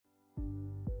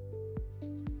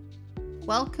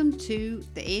Welcome to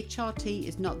the HRT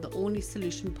is Not the Only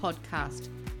Solution podcast.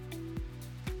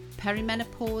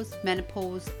 Perimenopause,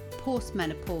 menopause,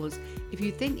 post-menopause. If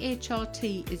you think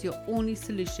HRT is your only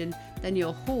solution, then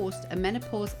your host, a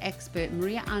menopause expert,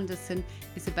 Maria Anderson,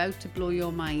 is about to blow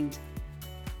your mind.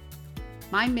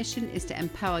 My mission is to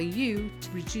empower you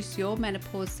to reduce your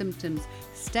menopause symptoms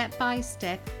step by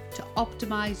step to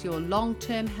optimize your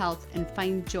long-term health and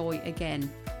find joy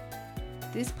again.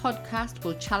 This podcast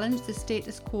will challenge the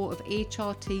status quo of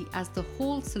HRT as the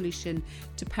whole solution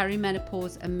to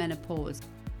perimenopause and menopause.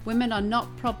 Women are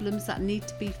not problems that need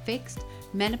to be fixed.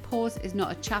 Menopause is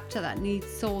not a chapter that needs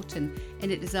sorting, and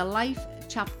it is a life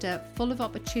chapter full of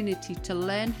opportunity to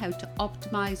learn how to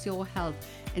optimize your health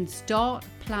and start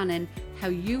planning how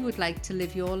you would like to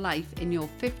live your life in your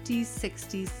 50s,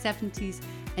 60s, 70s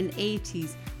and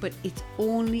 80s. But it's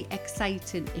only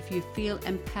exciting if you feel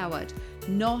empowered,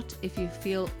 not if you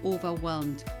feel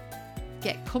overwhelmed.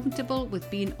 Get comfortable with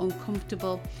being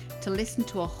uncomfortable to listen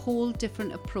to a whole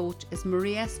different approach as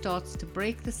Maria starts to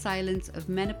break the silence of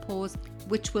menopause,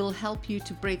 which will help you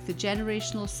to break the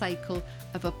generational cycle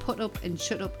of a put up and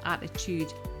shut up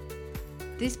attitude.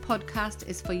 This podcast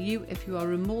is for you if you are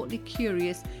remotely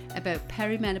curious about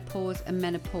perimenopause and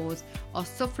menopause, or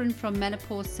suffering from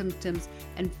menopause symptoms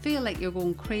and feel like you're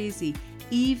going crazy.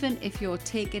 Even if you're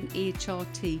taking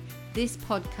HRT, this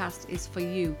podcast is for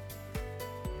you.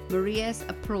 Maria's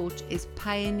approach is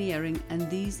pioneering, and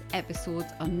these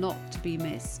episodes are not to be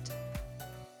missed.